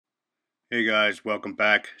Hey guys, welcome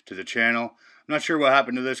back to the channel. I'm not sure what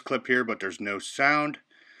happened to this clip here, but there's no sound,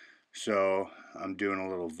 so I'm doing a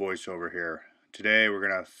little voiceover here. Today we're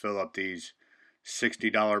gonna fill up these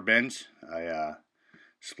 $60 bins. I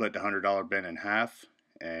split the $100 bin in half,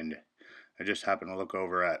 and I just happened to look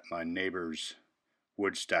over at my neighbor's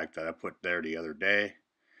wood stack that I put there the other day,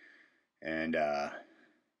 and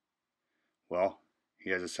well,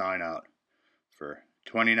 he has a sign out for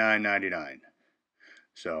 $29.99.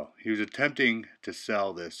 So he was attempting to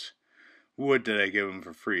sell this wood that I gave him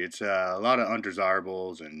for free. It's a lot of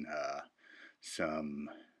undesirables and some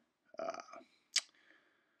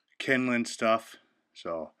kindling stuff.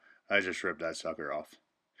 So I just ripped that sucker off.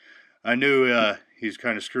 I knew he's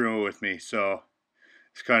kind of screwing with me, so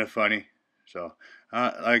it's kind of funny. So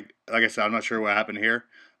like I said, I'm not sure what happened here,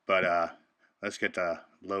 but let's get to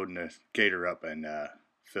loading the Gator up and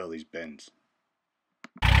fill these bins.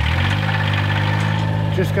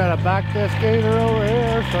 Just gotta back this Gator over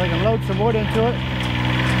here so I can load some wood into it.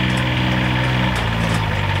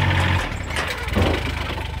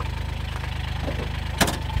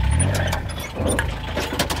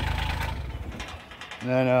 And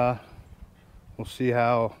then we'll see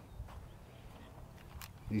how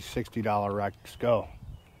these $60 racks go.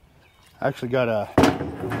 I actually gotta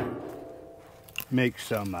make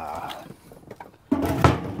some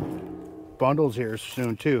bundles here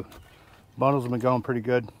soon too. Bundles have been going pretty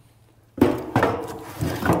good.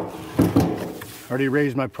 Already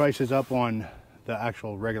raised my prices up on the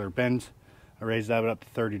actual regular bins. I raised that up to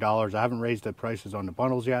 $30. I haven't raised the prices on the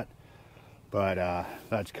bundles yet, but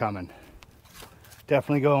that's coming.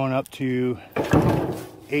 Definitely going up to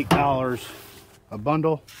 $8 a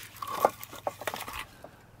bundle.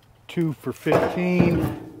 2 for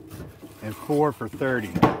 $15 and 4 for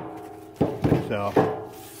 $30.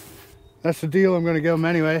 So that's the deal I'm going to give them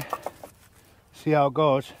anyway. See how it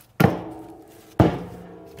goes.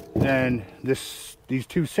 And these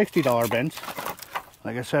two $60 bins,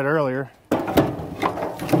 like I said earlier,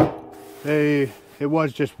 it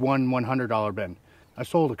was just one $100 bin. I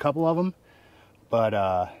sold a couple of them, but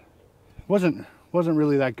wasn't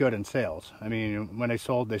really that good in sales. I mean, when they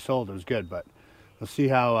sold, it was good, but we'll see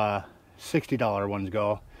how $60 ones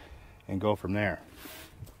go and go from there.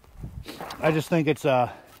 I just think it's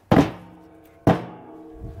a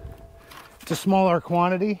smaller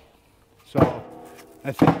quantity, so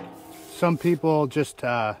I think some people just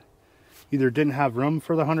either didn't have room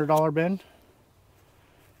for the $100 bin.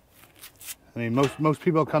 I mean, most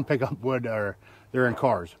people come pick up wood, or they're in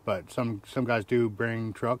cars, but some guys do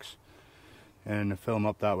bring trucks and fill them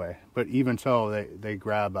up that way. But even so, they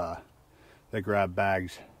grab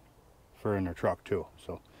bags for in their truck too.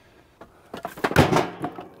 So.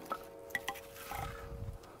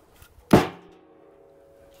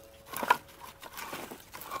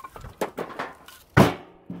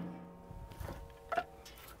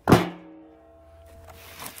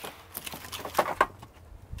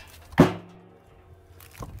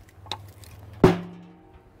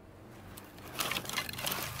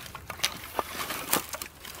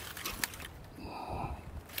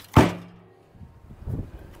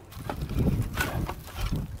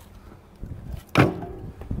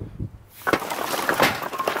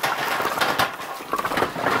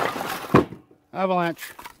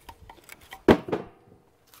 Avalanche.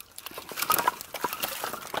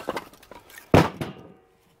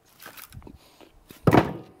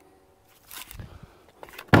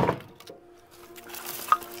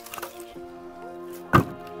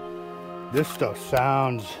 This stuff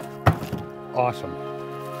sounds awesome.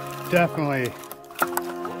 Definitely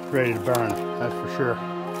ready to burn, that's for sure.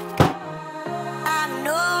 I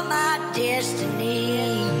know my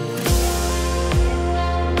destiny.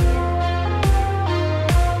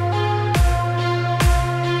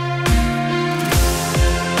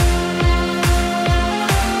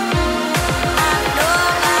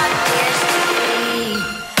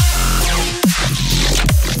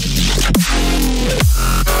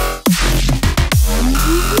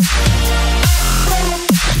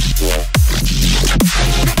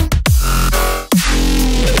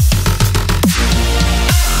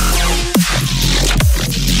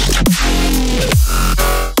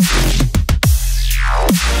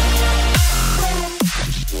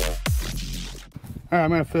 Alright, I'm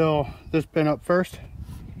going to fill this bin up first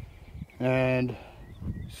and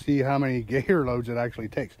see how many Gator loads it actually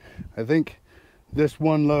takes. I think this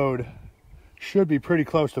one load should be pretty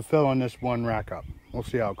close to filling this one rack up. We'll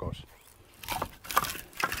see how it goes.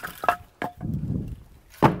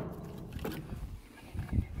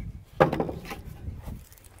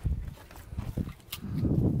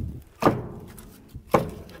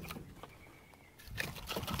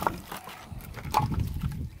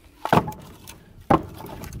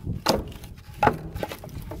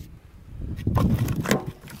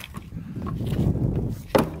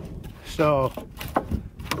 So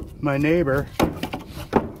my neighbor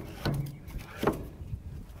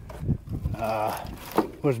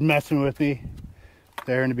was messing with me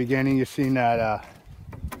there in the beginning. You seen that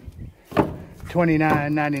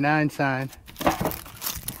 $29.99 sign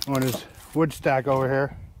on his wood stack over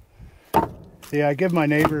here. Yeah, I give my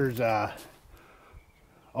neighbors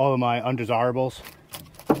all of my undesirables.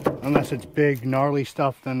 Unless it's big gnarly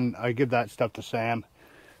stuff, then I give that stuff to Sam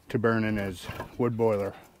to burn in his wood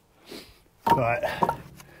boiler. But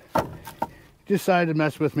he decided to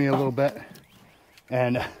mess with me a little bit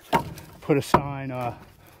and put a sign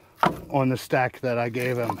on the stack that I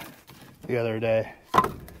gave him the other day,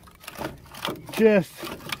 just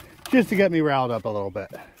to get me riled up a little bit.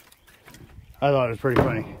 I thought it was pretty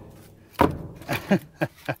funny.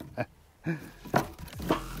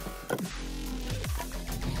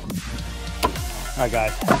 Alright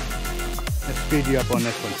guys, let's speed you up on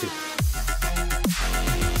this one too.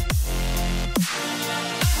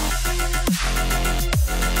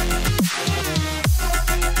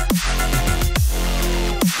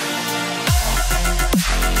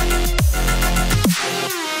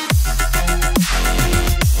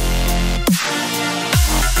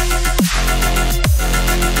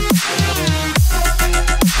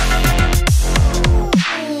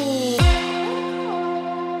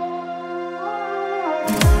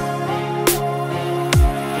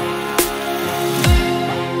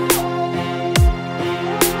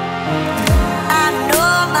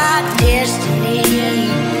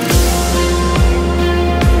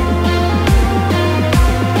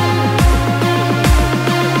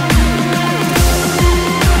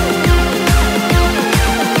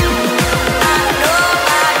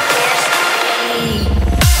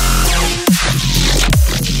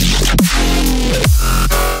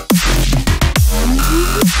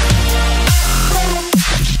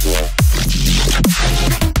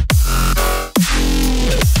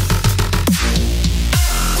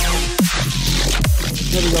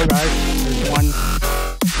 There we go guys, there's one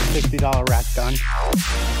 $60 rack done.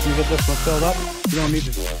 You get this one filled up, you don't need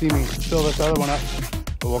to see me fill this other one up,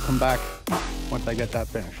 but we'll come back once I get that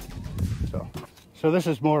finished. So this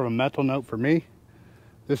is more of a mental note for me.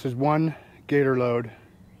 This is one Gator load,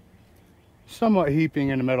 somewhat heaping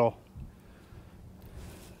in the middle.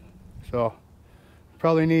 So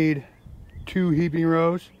probably need 2 heaping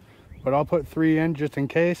rows, but I'll put 3 in just in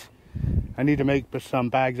case. I need to make some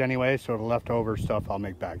bags anyway, so the leftover stuff I'll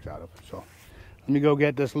make bags out of. So let me go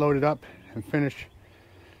get this loaded up and finish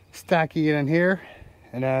stacking it in here,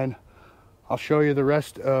 and then I'll show you the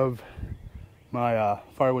rest of my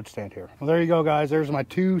firewood stand here. Well, there you go guys, there's my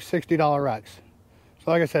 2 $60 racks.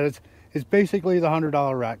 So like I said, it's basically the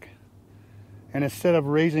 $100 rack, and instead of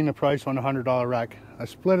raising the price on the $100 rack, I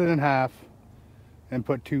split it in half and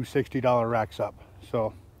put 2 $60 racks up.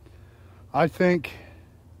 So I think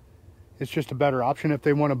it's just a better option. If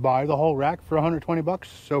they want to buy the whole rack for 120 bucks,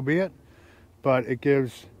 so be it. But it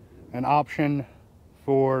gives an option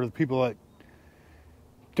for the people that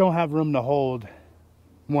don't have room to hold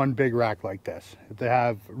one big rack like this. If they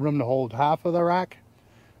have room to hold half of the rack,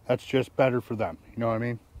 that's just better for them. You know what I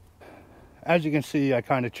mean? As you can see, I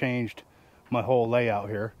kind of changed my whole layout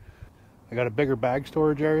here. I got a bigger bag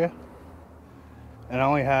storage area, and I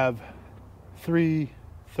only have 3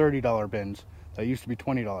 $30 bins. That used to be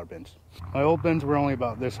 $20 bins. My old bins were only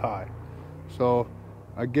about this high. So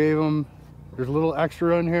I gave them, there's a little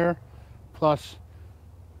extra in here, plus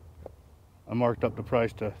I marked up the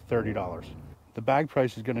price to $30. The bag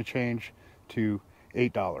price is gonna change to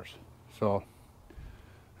 $8. So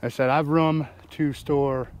I said I have room to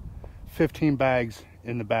store 15 bags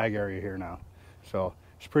in the bag area here now. So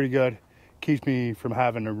it's pretty good. Keeps me from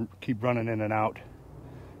having to keep running in and out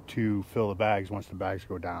to fill the bags once the bags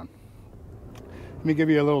go down. Let me give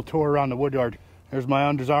you a little tour around the wood yard. There's my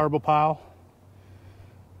undesirable pile.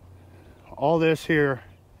 All this here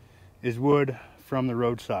is wood from the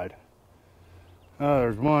roadside.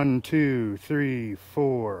 There's 1, 2, 3,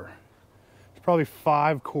 4. There's probably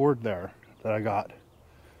 5 cord there that I got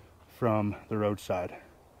from the roadside.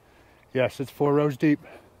 Yes, it's 4 rows deep.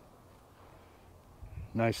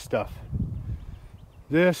 Nice stuff.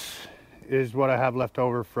 This is what I have left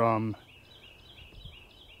over from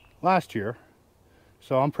last year.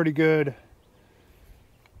 So I'm pretty good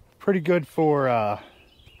for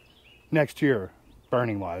next year,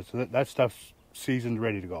 burning wise. So that stuff's seasoned,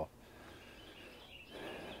 ready to go.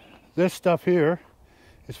 This stuff here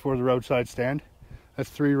is for the roadside stand. That's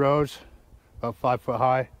 3 rows, about 5 foot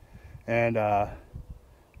high, and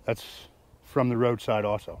that's from the roadside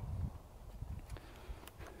also.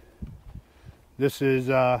 This is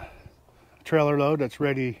a trailer load that's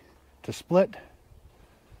ready to split.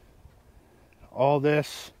 all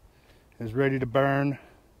this is ready to burn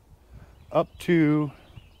up to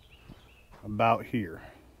about here.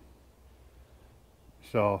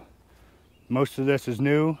 So most of this is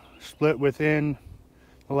new, split within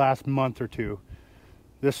the last month or two.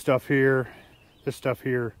 This stuff here,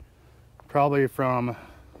 probably from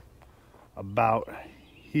about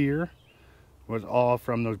here was all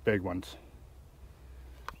from those big ones.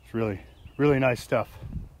 It's really, really nice stuff.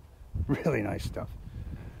 Really nice stuff.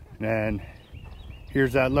 And then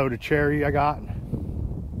here's that load of cherry I got.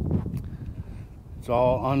 It's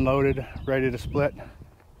all unloaded, ready to split.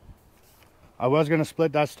 I was gonna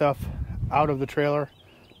split that stuff out of the trailer,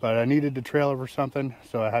 but I needed the trailer for something,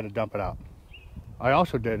 so I had to dump it out. I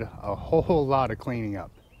also did a whole lot of cleaning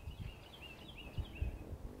up.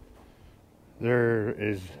 There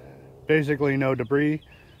is basically no debris.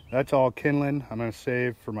 That's all kindling I'm gonna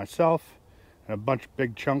save for myself, and a bunch of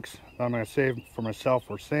big chunks that I'm gonna save for myself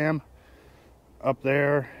or Sam. Up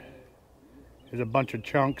there is a bunch of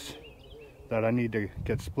chunks that I need to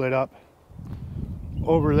get split up.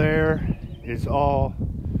 Over there is all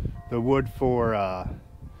the wood for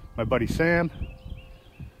my buddy Sam.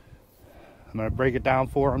 I'm gonna break it down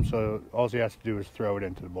for him, so all he has to do is throw it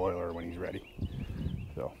into the boiler when he's ready.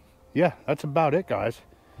 So yeah, that's about it, guys.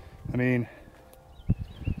 I mean,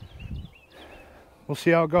 we'll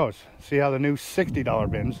see how it goes. See how the new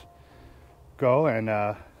 $60 bins go, and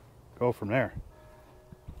go from there.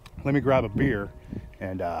 Let me grab a beer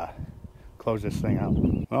and close this thing out.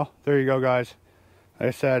 Well, there you go, guys. Like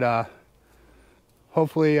I said,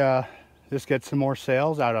 hopefully this gets some more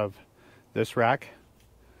sales out of this rack.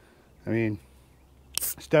 I mean,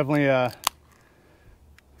 it's definitely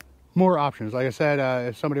more options. Like I said,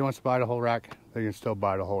 if somebody wants to buy the whole rack, they can still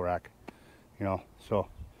buy the whole rack, you know. So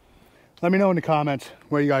let me know in the comments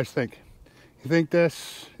what you guys think. You think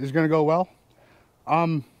this is gonna go well?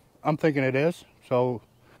 I'm thinking it is. So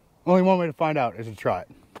only one way to find out is to try it.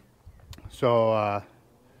 So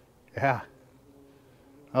yeah,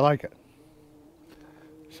 I like it.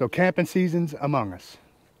 So camping season's among us.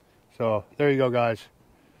 So there you go, guys.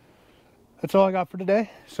 That's all I got for today.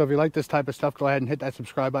 So if you like this type of stuff, go ahead and hit that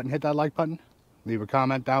subscribe button, hit that like button, leave a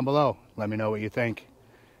comment down below. Let me know what you think.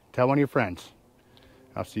 Tell one of your friends.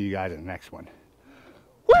 I'll see you guys in the next one.